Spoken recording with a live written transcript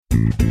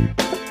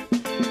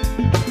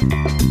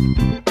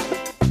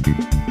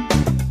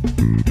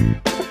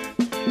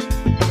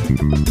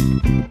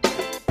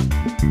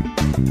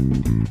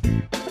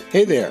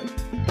Hey there.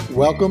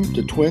 Welcome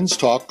to Twins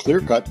Talk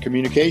Clear-Cut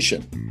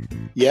Communication.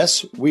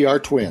 Yes, we are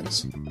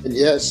twins. And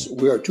yes,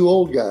 we are two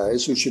old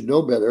guys who should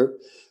know better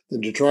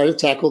than to try to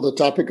tackle the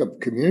topic of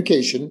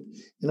communication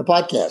in a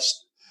podcast.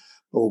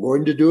 But we're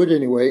going to do it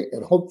anyway,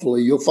 and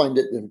hopefully you'll find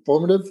it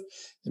informative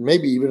and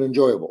maybe even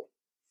enjoyable.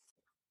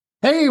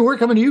 Hey, we're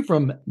coming to you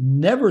from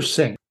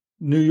Neversink,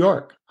 New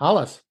York.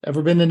 Hollis,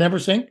 ever been to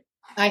Neversink?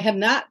 I have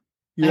not.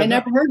 I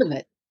never heard of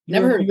it.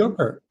 Never heard of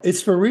it.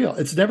 It's for real.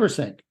 It's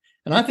Neversink.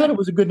 And I thought it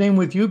was a good name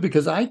with you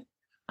because I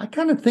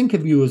kind of think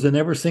of you as a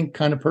Neversink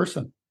kind of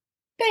person.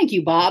 Thank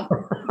you, Bob.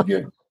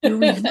 You're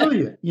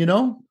resilient, you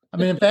know? I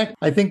mean, in fact,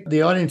 I think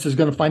the audience is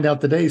going to find out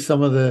today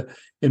some of the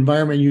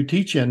environment you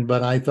teach in,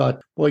 but I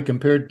thought, boy,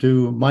 compared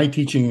to my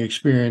teaching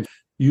experience,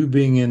 you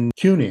being in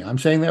CUNY, I'm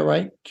saying that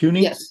right?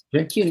 CUNY? Yes,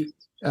 okay. CUNY.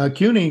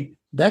 CUNY,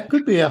 that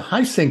could be a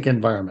high sync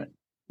environment.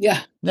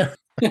 Yeah. Yeah.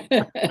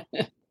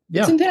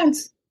 It's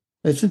intense.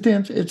 It's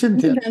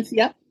intense.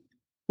 Yep.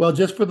 Well,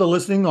 just for the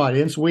listening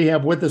audience, we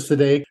have with us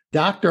today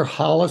Dr.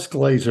 Hollis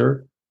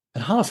Glazer.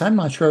 And Hollis, I'm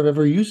not sure I've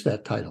ever used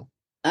that title.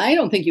 I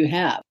don't think you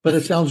have. But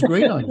it sounds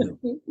great on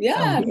you.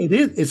 Yeah. It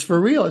is. It's for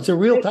real. It's a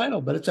real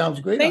title, but it sounds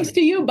great. Thanks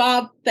to you,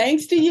 Bob.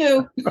 Thanks to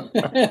you.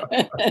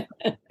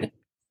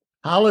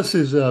 Hollis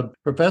is a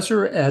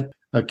professor at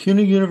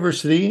CUNY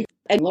University.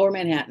 At Lower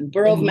Manhattan,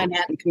 Borough of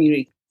Manhattan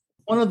Community.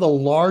 One of the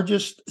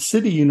largest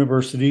city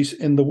universities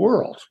in the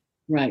world.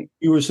 Right.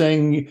 You were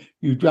saying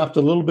you dropped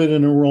a little bit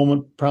in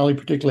enrollment, probably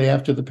particularly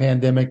after the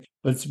pandemic,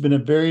 but it's been a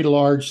very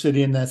large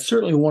city. And that's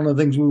certainly one of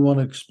the things we want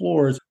to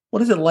explore is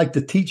what is it like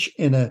to teach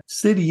in a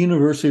city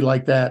university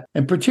like that?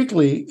 And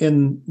particularly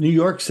in New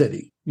York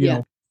City. You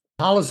know,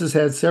 Hollis has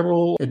had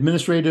several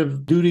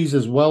administrative duties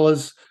as well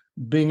as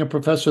being a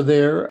professor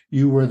there.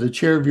 You were the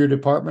chair of your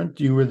department.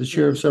 You were the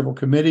chair of several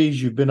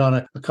committees. You've been on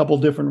a couple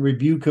different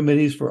review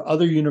committees for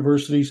other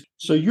universities.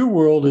 So your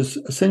world is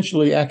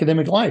essentially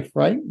academic life,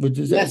 right?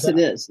 Yes, it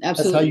is.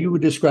 Absolutely. That's how you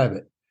would describe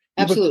it.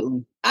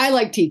 Absolutely. I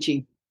like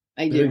teaching.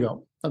 I do. There you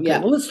go. Okay. Yeah.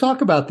 Well, let's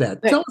talk about that.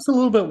 Right. Tell us a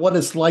little bit what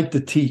it's like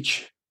to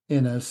teach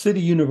in a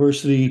city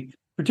university,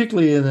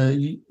 particularly in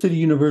a city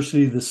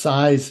university the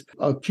size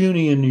of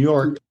CUNY in New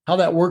York, how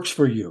that works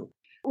for you.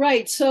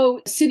 Right.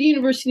 So City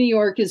University of New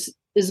York is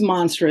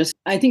monstrous.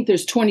 I think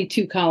there's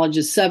 22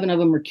 colleges. 7 of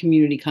them are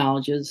community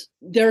colleges.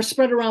 They're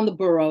spread around the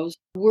boroughs.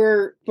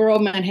 We're Borough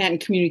of Manhattan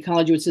Community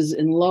College, which is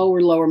in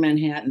lower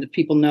Manhattan, if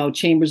people know,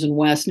 Chambers and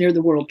West, near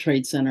the World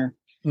Trade Center.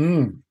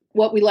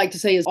 What we like to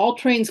say is all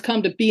trains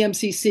come to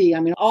BMCC. I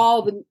mean,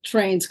 all the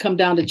trains come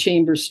down to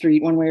Chambers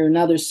Street one way or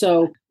another.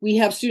 So we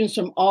have students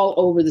from all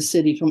over the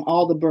city, from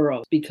all the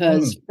boroughs,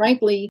 because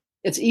frankly,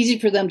 it's easy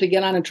for them to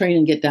get on a train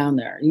and get down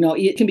there. You know,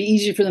 it can be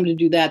easier for them to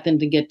do that than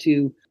to get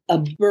to a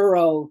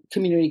borough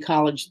community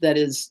college that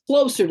is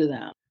closer to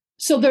them.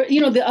 So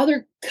the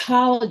other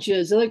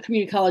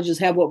community colleges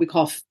have what we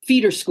call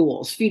feeder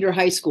schools, feeder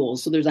high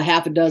schools. So there's a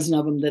half a dozen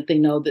of them that they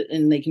know that,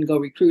 and they can go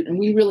recruit. And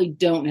we really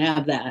don't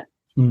have that.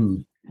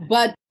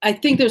 But I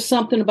think there's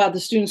something about the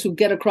students who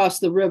get across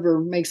the river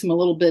makes them a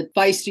little bit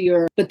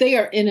feistier, but they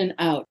are in and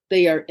out.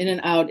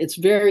 It's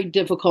very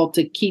difficult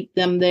to keep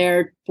them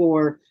there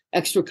for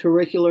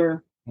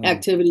extracurricular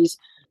activities.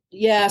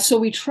 Yeah, so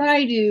we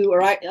try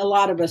to, a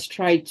lot of us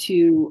try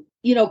to,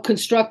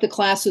 construct the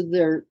classes.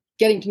 They're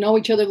getting to know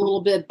each other a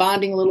little bit,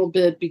 bonding a little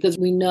bit, because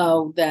we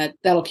know that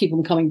that'll keep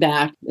them coming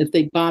back if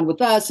they bond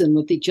with us and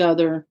with each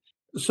other.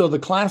 So the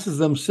classes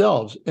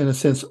themselves, in a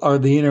sense, are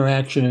the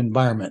interaction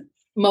environment.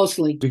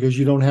 Mostly. Because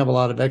you don't have a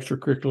lot of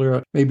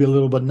extracurricular, maybe a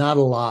little, but not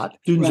a lot.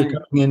 Students are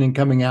coming in and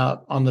coming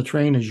out on the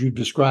train as you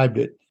described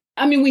it.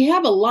 I mean, we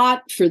have a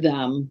lot for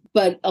them,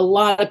 but a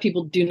lot of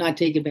people do not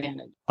take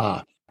advantage.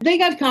 They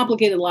got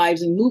complicated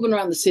lives, and moving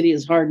around the city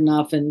is hard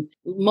enough. And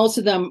most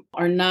of them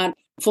are not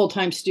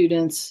full-time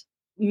students.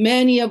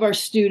 Many of our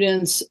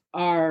students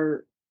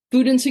are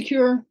food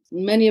insecure.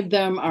 Many of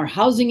them are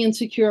housing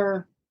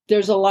insecure.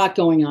 There's a lot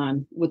going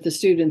on with the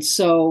students.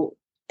 So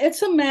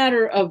it's a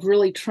matter of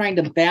really trying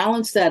to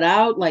balance that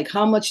out. Like,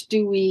 how much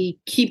do we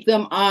keep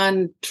them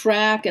on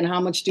track and how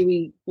much do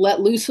we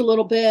let loose a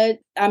little bit?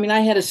 I mean,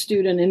 I had a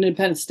student,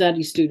 independent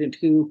study student,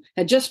 who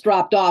had just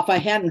dropped off. I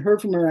hadn't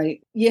heard from her.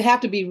 You have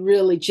to be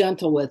really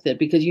gentle with it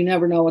because you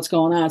never know what's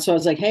going on. So I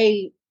was like,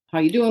 hey, how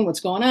you doing?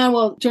 What's going on?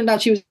 Well, it turned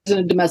out she was in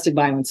a domestic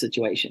violence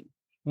situation.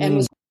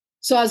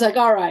 So I was like,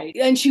 all right.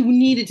 And she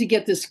needed to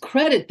get this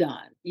credit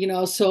done.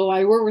 So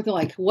I worked with her,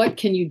 like, what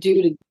can you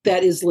do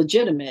that is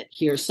legitimate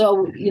here?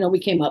 So, we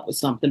came up with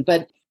something.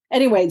 But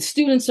anyway,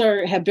 students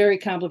have very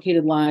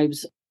complicated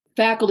lives.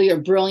 Faculty are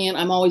brilliant.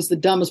 I'm always the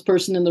dumbest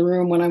person in the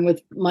room when I'm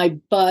with my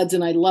buds,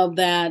 and I love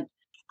that.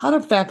 How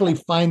did faculty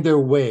find their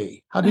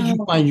way? How did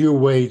you find your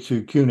way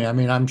to CUNY? I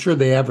mean, I'm sure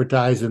they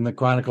advertise in the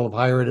Chronicle of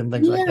Higher Ed and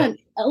things like that.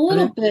 A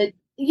little bit.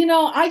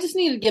 I just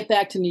needed to get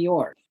back to New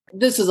York.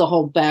 This is a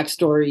whole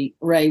backstory,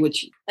 Ray,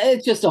 which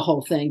it's just a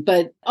whole thing.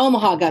 But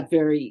Omaha got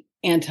very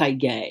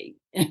anti-gay.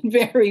 and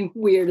very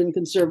weird and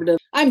conservative.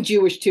 I'm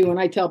Jewish too, and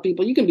I tell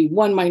people you can be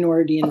one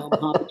minority in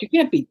Omaha, but you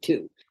can't be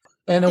two.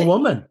 And a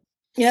woman.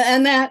 Yeah,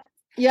 and that.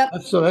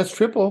 Yep. So that's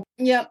triple.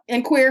 Yep,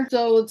 and queer.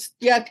 So it's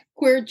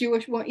queer,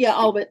 Jewish,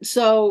 all of it.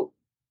 So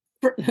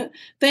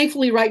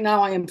thankfully, right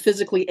now I am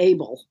physically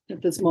able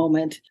at this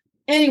moment.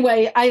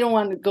 Anyway, I don't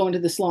want to go into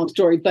this long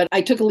story, but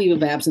I took a leave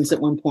of absence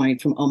at one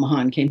point from Omaha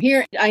and came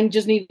here. I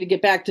just needed to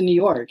get back to New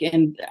York.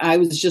 And I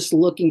was just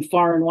looking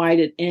far and wide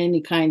at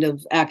any kind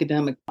of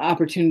academic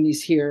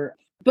opportunities here.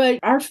 But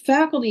our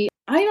faculty,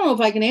 I don't know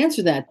if I can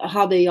answer that,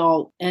 how they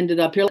all ended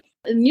up here.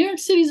 New York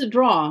City's a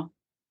draw.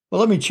 Well,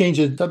 let me change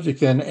the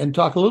subject then and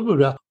talk a little bit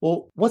about,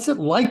 what's it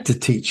like to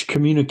teach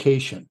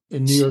communication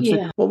in New York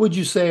City? What would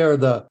you say are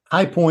the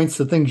high points,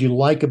 the things you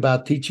like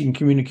about teaching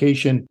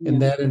communication in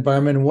that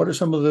environment? And what are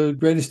some of the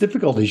greatest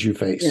difficulties you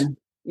face?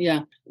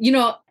 Yeah.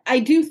 I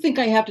do think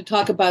I have to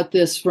talk about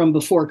this from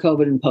before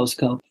COVID and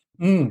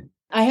post-COVID.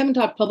 I haven't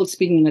taught public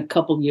speaking in a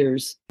couple of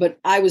years, but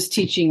I was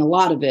teaching a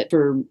lot of it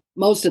for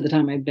most of the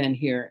time I've been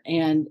here.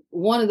 And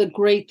one of the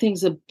great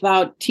things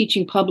about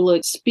teaching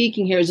public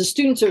speaking here is the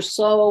students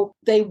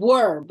they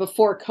were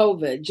before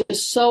COVID,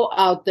 just so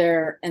out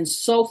there and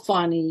so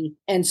funny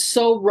and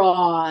so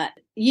raw.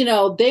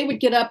 They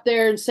would get up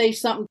there and say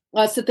something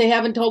else that they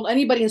haven't told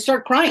anybody and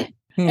start crying.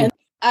 And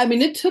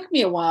it took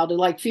me a while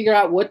to figure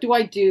out what do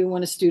I do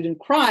when a student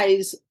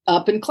cries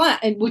up in class,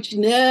 and which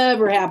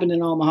never happened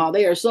in Omaha.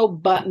 They are so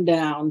buttoned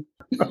down.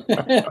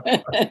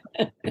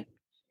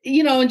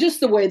 And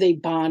just the way they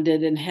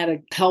bonded and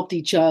helped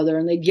each other,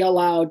 and they'd yell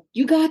out,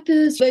 "You got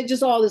this!" They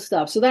just all this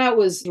stuff. So that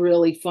was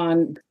really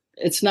fun.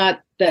 It's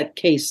not that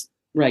case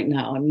right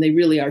now. They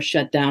really are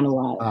shut down a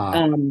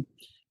lot.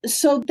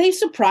 So they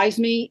surprised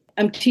me.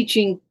 I'm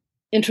teaching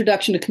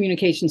Introduction to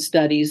Communication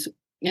Studies,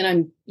 and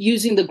I'm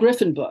using the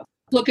Griffin book,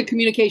 Look at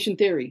Communication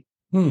Theory,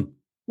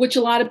 which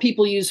a lot of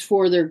people use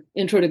for their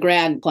intro to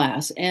grad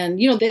class. And,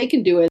 they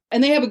can do it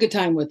and they have a good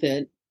time with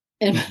it.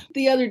 And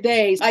the other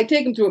day, I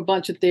take them through a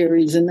bunch of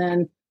theories, and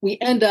then we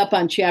end up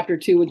on chapter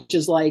 2, which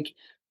is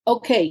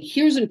okay,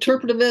 here's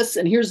interpretivist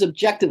and here's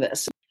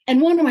objectivist.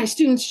 And one of my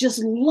students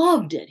just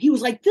loved it. He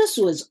was like, "This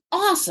was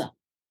awesome.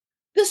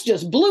 This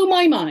just blew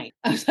my mind."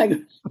 I was like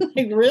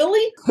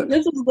really?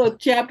 This is the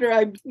chapter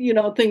I,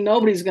 think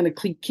nobody's going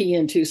to key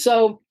into.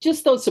 So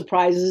just those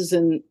surprises,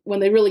 and when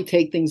they really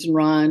take things and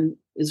run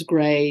is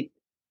great.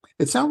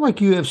 It sounds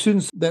like you have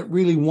students that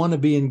really want to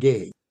be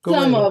engaged.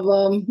 Some of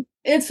them.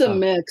 It's a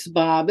mix,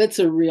 Bob. It's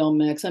a real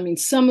mix.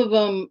 Some of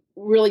them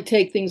really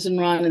take things and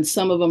run, and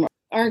some of them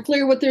aren't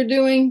clear what they're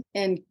doing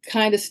and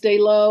kind of stay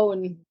low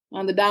and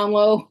on the down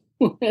low.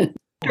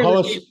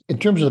 Hollis, in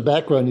terms of the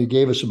background you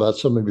gave us about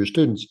some of your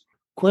students,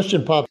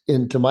 question popped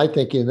into my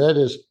thinking, that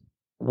is,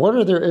 what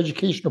are their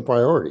educational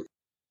priorities?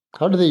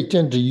 How do they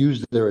tend to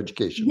use their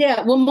education?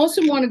 Yeah, well, most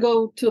of them want to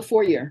go to a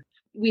 4-year.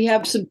 We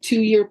have some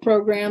 2-year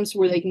programs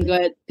where they can go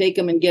ahead, take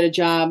them and get a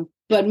job.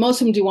 But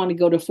most of them do want to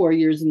go to 4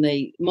 years, and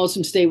most of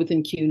them stay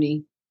within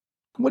CUNY.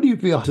 What do you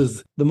feel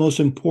is the most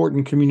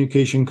important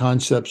communication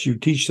concepts you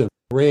teach them?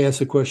 Ray asked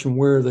the question,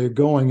 where they're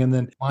going. And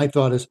then my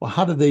thought is,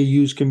 how do they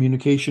use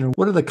communication? Or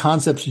what are the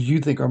concepts that you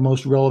think are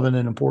most relevant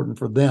and important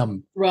for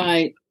them?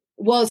 Right.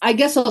 Well, I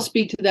guess I'll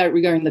speak to that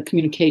regarding the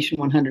Communication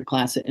 100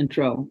 class, the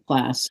intro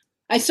class.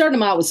 I started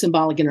them out with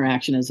symbolic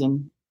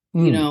interactionism,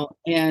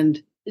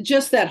 and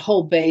just that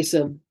whole base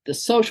of the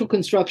social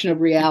construction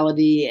of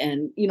reality,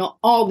 and,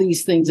 all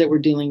these things that we're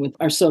dealing with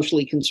are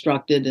socially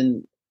constructed,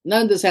 and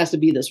none of this has to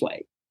be this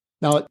way.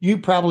 Now, you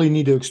probably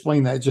need to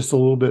explain that just a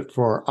little bit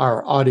for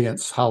our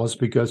audience, Hollis,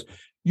 because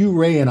you,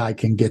 Ray, and I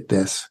can get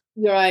this.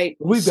 Right.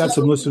 We've got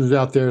some listeners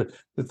out there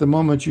that the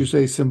moment you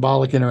say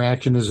symbolic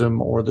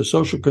interactionism or the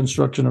social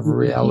construction of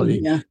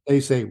reality, they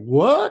say,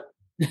 what?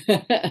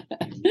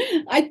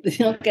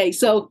 Okay,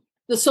 so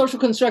the social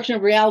construction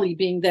of reality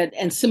being that,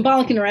 and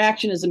symbolic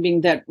interactionism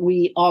being that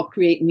we all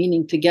create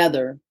meaning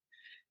together,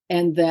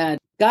 and that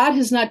God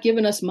has not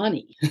given us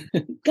money.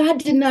 God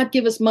did not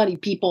give us money,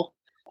 people.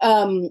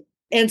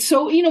 And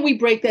so, we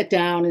break that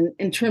down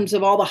in terms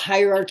of all the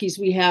hierarchies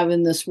we have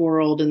in this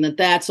world, and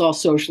that's all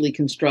socially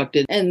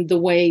constructed, and the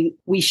way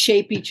we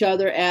shape each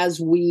other as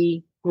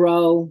we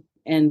grow,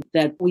 and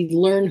that we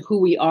learn who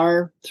we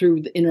are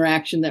through the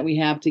interaction that we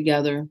have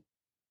together.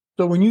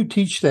 So when you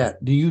teach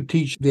that, do you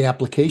teach the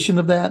application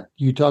of that?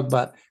 Do you talk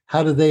about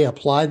how do they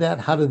apply that?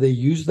 How do they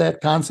use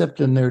that concept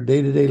in their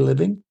day-to-day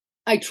living?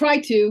 I try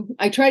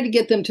to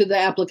get them to the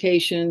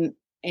application,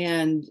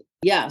 and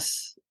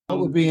yes. What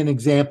would be an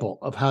example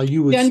of how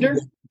you would gender?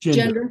 see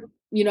gender?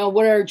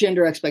 What are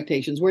gender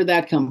expectations? Where'd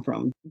that come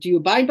from? Do you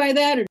abide by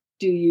that, or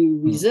do you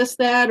resist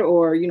that?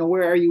 Or,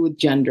 where are you with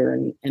gender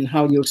and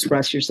how you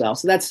express yourself?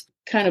 So that's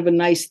kind of a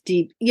nice,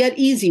 deep, yet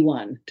easy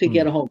one to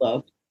get a hold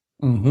of.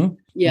 Mm-hmm.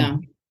 Yeah.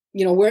 Mm-hmm.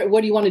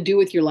 What do you want to do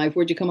with your life?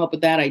 Where'd you come up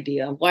with that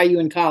idea? Why are you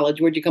in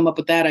college? Where'd you come up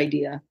with that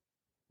idea?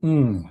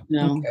 No.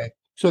 Okay.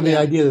 So the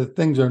idea that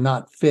things are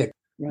not fixed.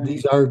 Right.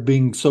 These are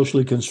being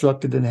socially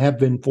constructed and have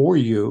been for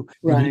you.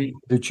 Right. You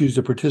to choose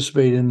to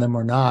participate in them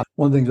or not.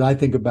 One of the things I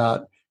think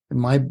about in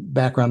my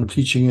background of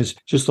teaching is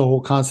just the whole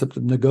concept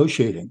of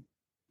negotiating.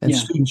 And Yeah.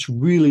 students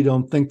really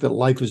don't think that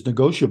life is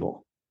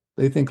negotiable.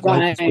 They think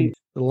life is,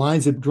 the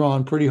lines have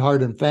drawn pretty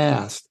hard and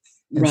fast.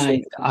 And so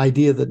the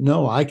idea that,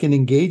 no, I can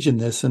engage in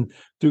this, and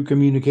through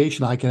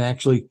communication, I can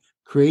actually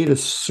create a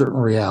certain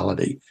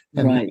reality.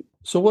 And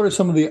so what are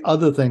some of the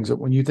other things that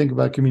when you think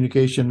about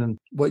communication and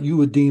what you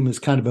would deem as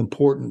kind of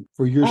important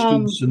for your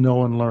students to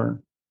know and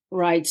learn?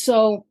 Right.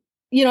 So,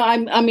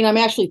 I'm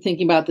actually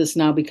thinking about this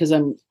now because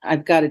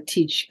I've got to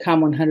teach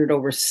Com 100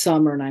 over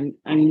summer, and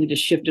I need to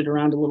shift it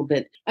around a little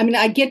bit.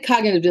 I get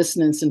cognitive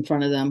dissonance in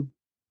front of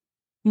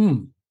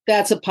them.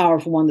 That's a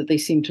powerful one that they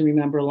seem to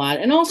remember a lot.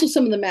 And also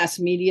some of the mass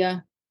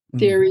media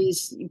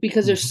theories,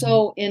 because they're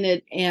so in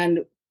it.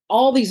 And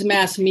all these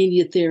mass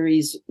media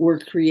theories were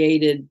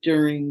created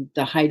during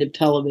the height of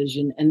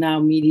television, and now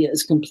media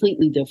is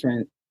completely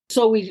different.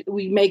 So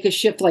we make a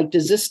shift. Like,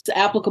 is this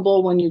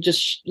applicable when you're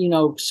just,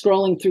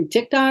 scrolling through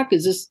TikTok?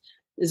 Is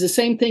the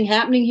same thing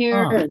happening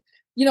here?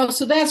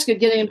 So that's good.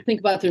 Getting them to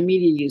think about their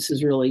media use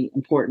is really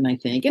important, I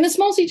think. And it's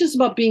mostly just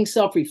about being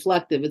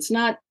self-reflective. It's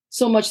not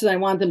so much that I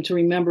want them to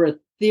remember a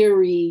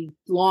theory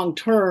long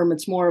term.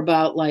 It's more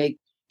about, like,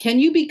 can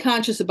you be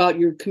conscious about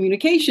your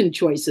communication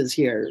choices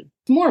here?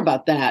 It's more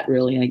about that,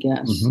 really, I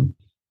guess.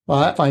 Well,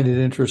 I find it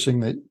interesting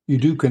that you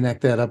do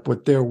connect that up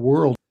with their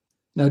world.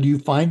 Now, do you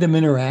find them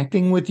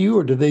interacting with you,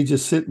 or do they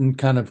just sit and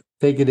kind of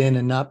take it in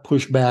and not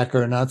push back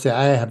or not say,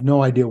 I have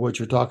no idea what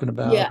you're talking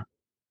about? Yeah,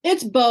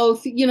 it's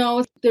both.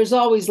 There's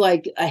always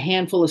like a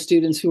handful of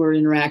students who are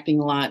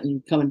interacting a lot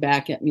and coming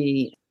back at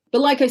me.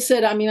 But like I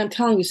said, I'm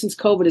telling you, since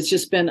COVID, it's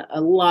just been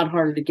a lot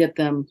harder to get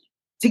them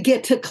to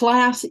get to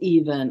class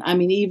even.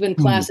 Even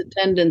class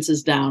attendance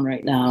is down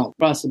right now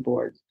across the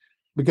board.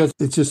 Because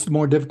it's just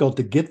more difficult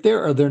to get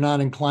there, or they're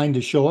not inclined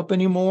to show up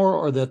anymore,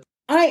 or that...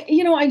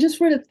 I just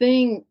read a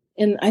thing,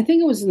 and I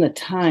think it was in the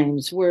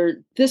Times, where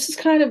this is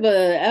kind of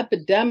an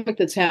epidemic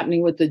that's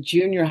happening with the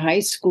junior high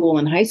school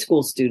and high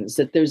school students,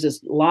 that there's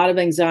this lot of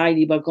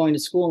anxiety about going to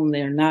school,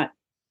 and a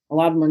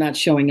lot of them are not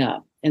showing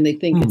up. And they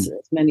think it's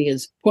as many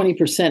as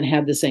 20%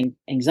 have this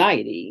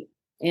anxiety.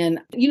 And,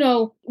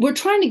 we're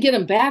trying to get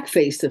them back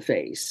face to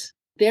face.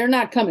 They're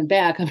not coming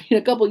back.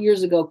 A couple of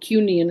years ago,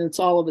 CUNY, and it's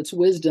all of its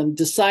wisdom,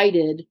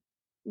 decided,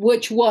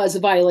 which was a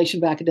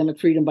violation of academic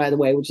freedom, by the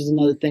way, which is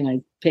another thing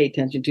I pay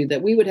attention to,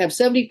 that we would have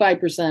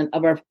 75%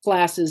 of our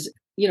classes,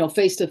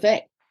 face to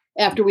face,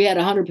 after we had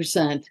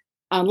 100%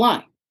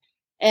 online.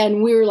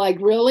 And we were like,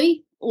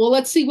 really? Well,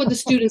 let's see what the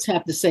students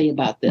have to say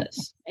about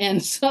this.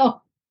 And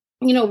so,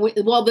 we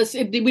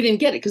didn't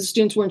get it because the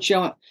students weren't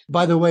showing.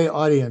 By the way,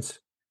 audience,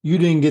 you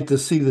didn't get to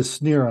see the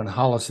sneer on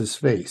Hollis's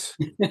face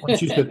when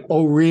she said,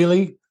 "Oh,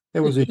 really?"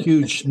 There was a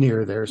huge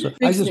sneer there. So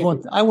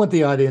I want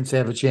the audience to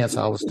have a chance,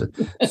 Hollis, to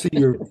see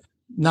your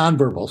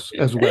nonverbals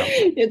as well.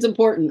 It's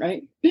important,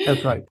 right?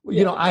 That's right.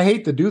 I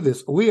hate to do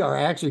this. We are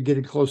actually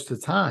getting close to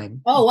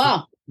time. Oh,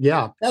 wow.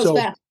 Yeah. That was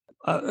fast.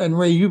 And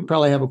Ray, you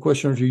probably have a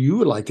question or two you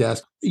would like to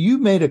ask. You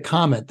made a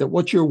comment that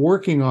what you're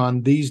working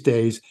on these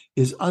days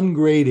is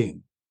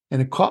ungrading,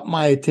 and it caught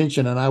my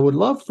attention. And I would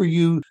love for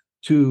you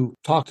to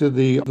talk to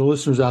the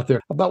listeners out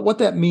there about what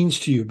that means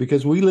to you,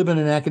 because we live in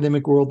an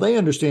academic world. They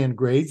understand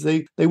grades.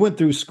 They went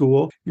through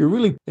school. You're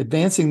really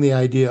advancing the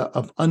idea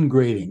of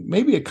ungrading.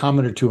 Maybe a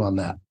comment or two on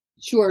that.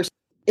 Sure.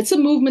 It's a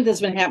movement that's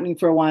been happening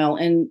for a while.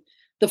 And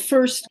the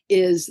first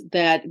is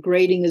that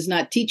grading is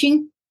not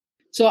teaching.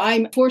 So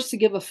I'm forced to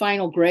give a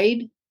final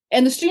grade,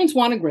 and the students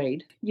want a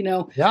grade,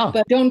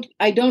 but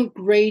I don't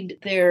grade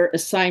their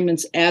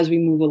assignments as we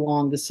move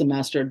along the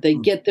semester. They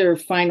get their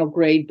final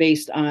grade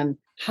based on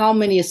how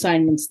many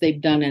assignments they've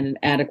done at an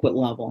adequate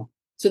level.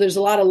 So there's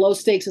a lot of low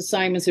stakes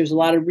assignments. There's a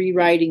lot of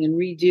rewriting and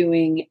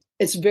redoing.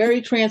 It's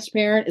very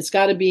transparent. It's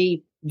got to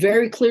be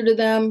very clear to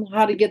them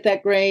how to get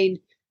that grade.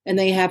 And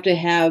they have to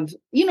have,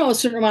 a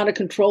certain amount of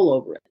control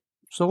over it.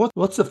 So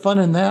what's the fun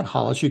in that,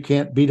 Hollis? You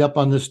can't beat up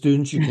on the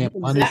students. You can't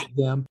punish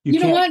them. You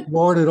can't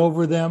lord it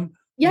over them.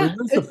 Yeah.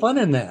 What's the fun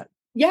in that?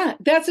 Yeah,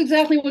 that's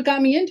exactly what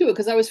got me into it,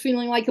 because I was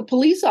feeling like a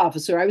police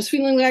officer. I was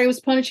feeling like I was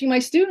punishing my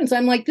students.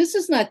 I'm like, this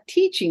is not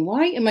teaching.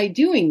 Why am I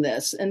doing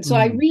this? And so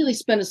I really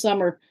spent a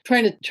summer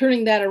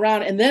turning that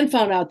around, and then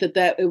found out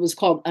that it was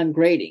called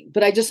ungrading.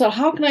 But I just thought,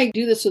 how can I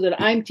do this so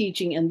that I'm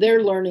teaching and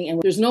they're learning,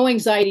 and there's no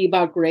anxiety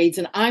about grades,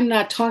 and I'm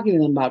not talking to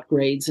them about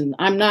grades, and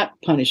I'm not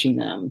punishing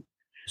them.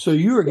 So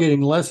you are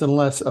getting less and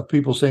less of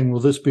people saying,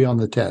 will this be on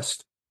the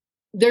test?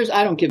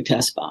 I don't give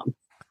tests, Bob.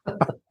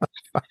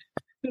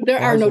 There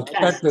are no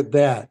tests.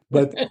 That.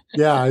 But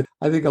yeah,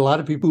 I think a lot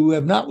of people who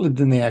have not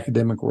lived in the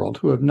academic world,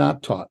 who have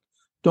not taught,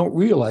 don't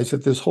realize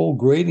that this whole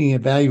grading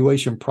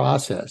evaluation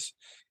process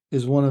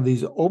is one of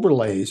these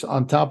overlays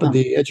on top of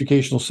the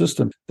educational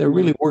system that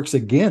really works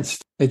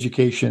against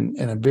education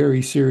in a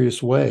very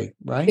serious way,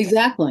 right?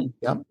 Exactly.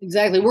 Yep.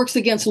 Exactly. Works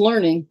against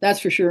learning,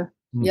 that's for sure.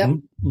 Yep.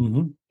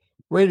 Mm-hmm.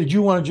 Ray, did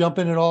you want to jump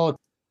in at all?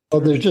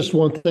 Oh, there's just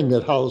one thing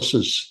that Hollis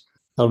is,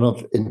 I don't know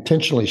if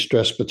intentionally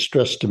stressed, but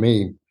stressed to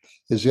me,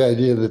 is the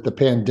idea that the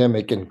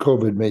pandemic and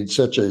COVID made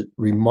such a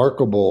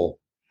remarkable,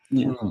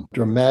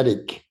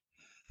 dramatic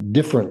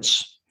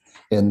difference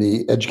in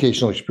the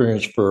educational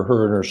experience for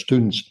her and her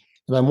students.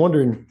 And I'm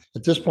wondering,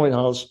 at this point,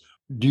 Hollis,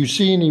 do you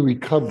see any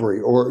recovery,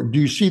 or do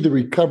you see the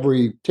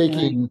recovery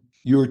taking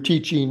your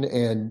teaching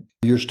and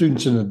your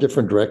students in a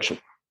different direction?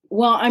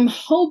 Well, I'm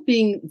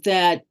hoping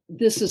that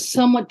this is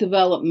somewhat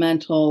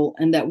developmental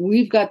and that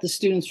we've got the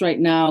students right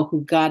now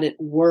who got it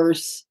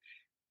worse,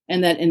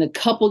 and that in a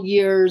couple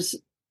years,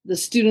 the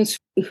students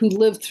who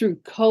lived through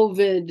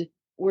COVID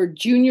were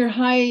junior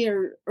high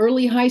or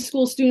early high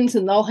school students,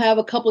 and they'll have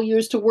a couple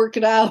years to work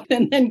it out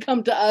and then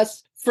come to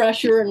us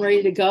fresher and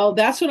ready to go.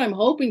 That's what I'm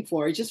hoping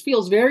for. It just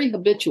feels very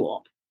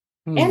habitual.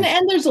 And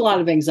there's a lot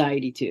of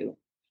anxiety too.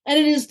 And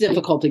it is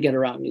difficult to get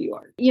around New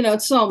York.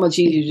 It's so much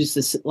easier just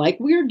to sit like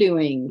we're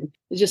doing,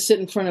 just sit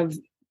in front of,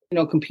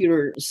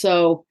 computer.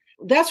 So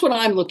that's what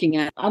I'm looking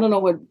at. I don't know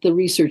what the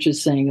research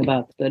is saying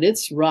about it, but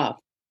it's rough.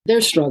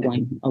 They're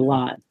struggling a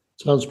lot.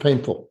 Sounds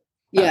painful.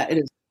 Yeah, it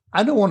is.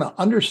 I don't want to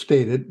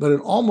understate it, but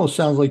it almost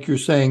sounds like you're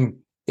saying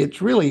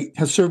it really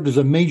has served as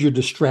a major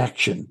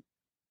distraction.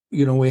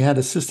 We had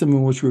a system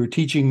in which we were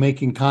teaching,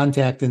 making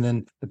contact, and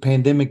then the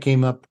pandemic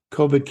came up,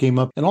 COVID came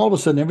up, and all of a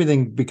sudden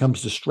everything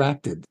becomes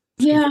distracted.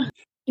 Yeah,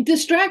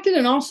 distracted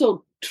and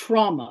also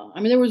trauma.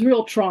 I mean, there was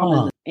real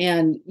trauma.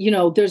 And,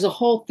 there's a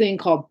whole thing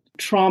called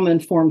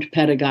trauma-informed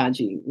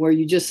pedagogy, where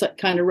you just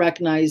kind of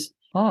recognize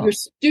your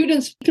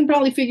students, you can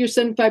probably figure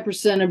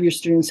 75% of your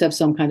students have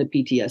some kind of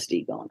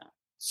PTSD going on.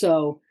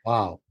 So,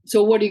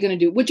 So what are you going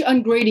to do? Which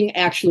ungrading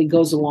actually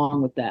goes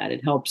along with that.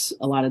 It helps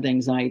a lot of the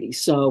anxiety.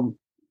 So,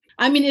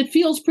 I mean, it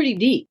feels pretty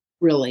deep,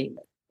 really.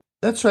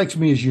 That strikes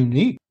me as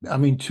unique,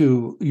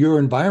 to your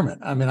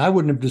environment. I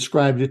wouldn't have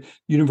described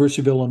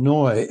University of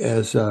Illinois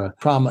as a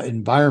trauma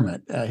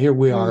environment. Here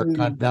we are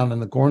kind of down in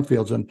the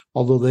cornfields, and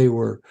although they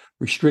were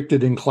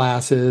restricted in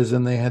classes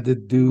and they had to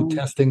do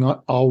testing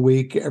all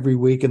week, every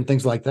week, and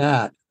things like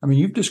that,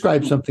 you've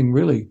described something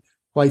really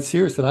quite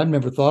serious that I've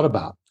never thought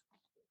about.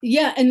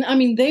 Yeah. And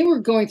they were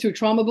going through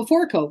trauma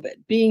before COVID,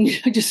 being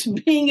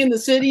in the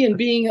city and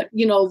being,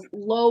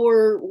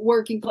 lower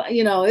working class,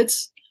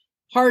 it's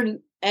hard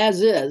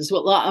as is.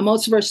 Well,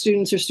 most of our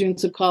students are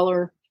students of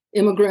color,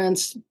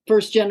 immigrants,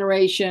 first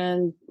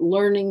generation,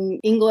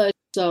 learning English.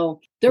 So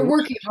they're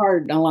working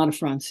hard on a lot of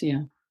fronts.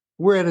 Yeah.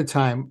 We're at a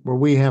time where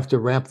we have to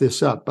wrap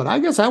this up, but I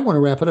guess I want to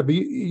wrap it up.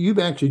 You've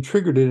actually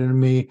triggered it in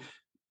me.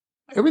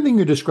 Everything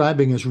you're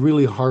describing is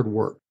really hard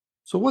work.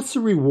 So what's the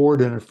reward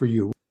in it for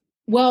you?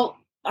 Well,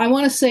 I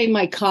want to say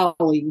my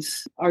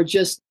colleagues are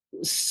just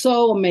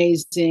so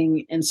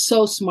amazing and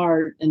so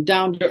smart and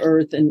down to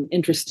earth and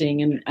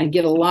interesting. And I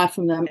get a lot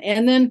from them.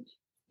 And then,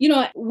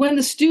 when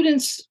the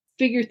students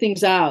figure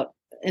things out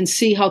and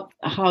see how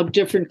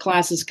different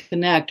classes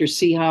connect, or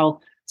see how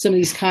some of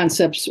these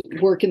concepts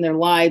work in their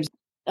lives.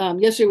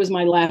 Yesterday was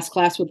my last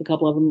class with a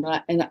couple of them.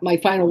 And my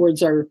final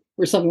words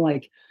were something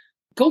like,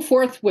 go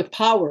forth with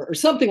power, or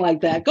something like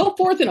that. Go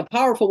forth in a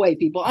powerful way,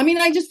 people.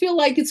 I just feel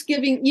like it's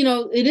giving,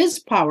 it is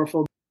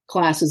powerful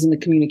classes in the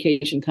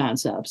communication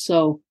concept.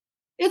 So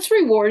it's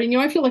rewarding.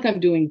 I feel like I'm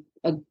doing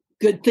a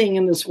good thing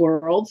in this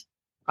world.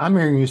 I'm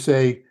hearing you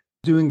say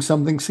doing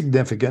something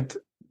significant,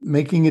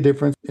 making a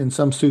difference in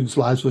some students'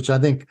 lives, which I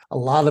think a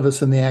lot of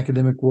us in the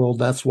academic world,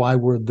 that's why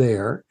we're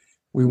there.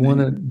 We want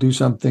to do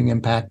something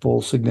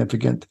impactful,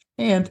 significant.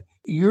 And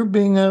you're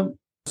being a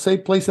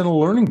safe place and a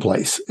learning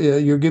place.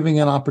 You're giving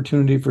an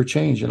opportunity for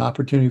change, an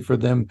opportunity for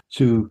them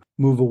to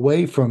move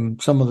away from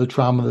some of the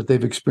trauma that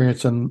they've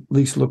experienced and at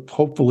least look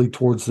hopefully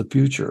towards the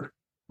future.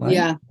 Right?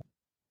 Yeah.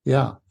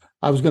 Yeah.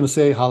 I was going to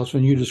say, Hollis,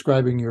 when you're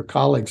describing your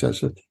colleagues, I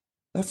said,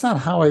 that's not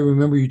how I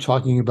remember you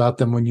talking about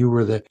them when you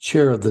were the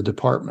chair of the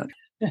department.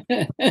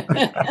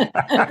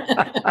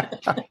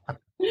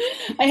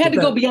 I had to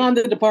go beyond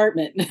the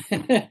department.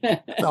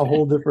 A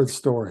whole different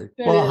story.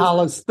 Well,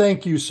 Hollis,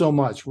 thank you so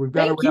much. We've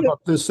got to wrap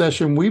up this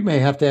session. We may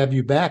have to have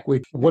you back.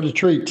 What a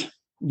treat.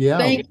 Yeah.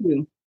 Thank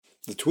you.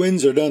 The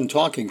twins are done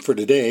talking for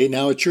today.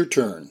 Now it's your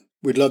turn.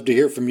 We'd love to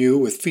hear from you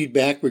with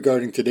feedback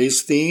regarding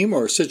today's theme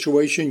or a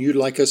situation you'd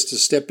like us to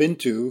step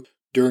into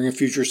during a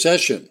future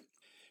session.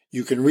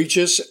 You can reach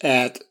us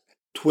at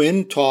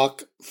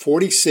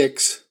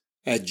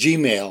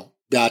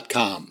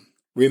twintalk46@gmail.com.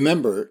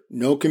 Remember,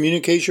 no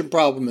communication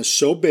problem is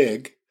so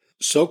big,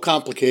 so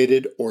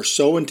complicated, or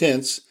so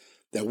intense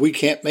that we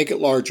can't make it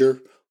larger,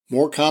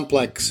 more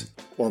complex,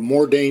 or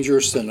more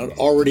dangerous than it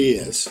already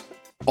is,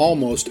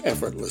 almost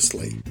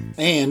effortlessly.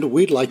 And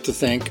we'd like to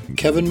thank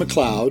Kevin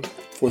MacLeod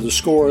for the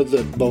score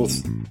that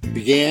both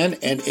began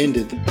and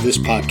ended this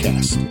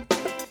podcast.